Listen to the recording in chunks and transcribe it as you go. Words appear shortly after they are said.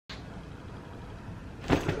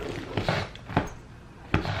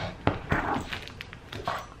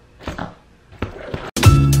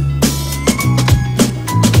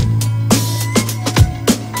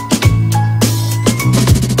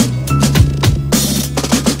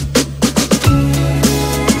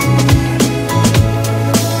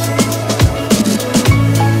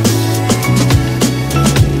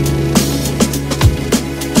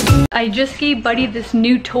I just gave Buddy this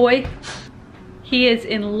new toy. He is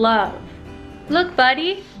in love. Look,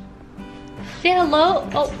 Buddy. Say hello.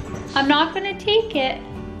 Oh, I'm not gonna take it.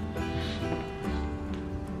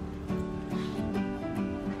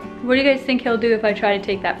 What do you guys think he'll do if I try to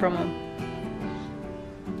take that from him?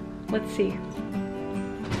 Let's see.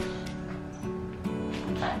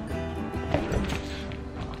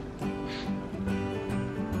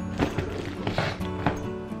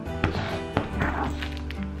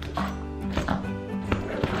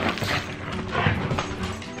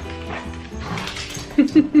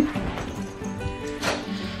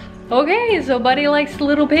 Okay, so Buddy likes the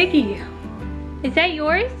little piggy. Is that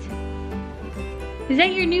yours? Is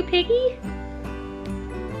that your new piggy?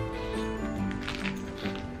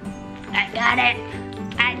 I got it.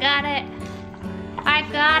 I got it. I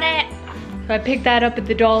got it. So I picked that up at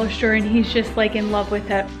the dollar store and he's just like in love with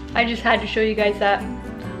it. I just had to show you guys that.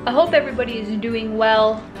 I hope everybody is doing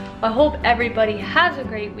well. I hope everybody has a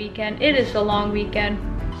great weekend. It is a long weekend.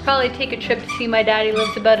 Probably take a trip to see my dad. He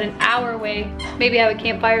lives about an hour away. Maybe have a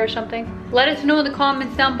campfire or something. Let us know in the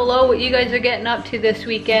comments down below what you guys are getting up to this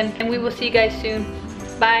weekend, and we will see you guys soon.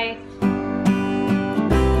 Bye.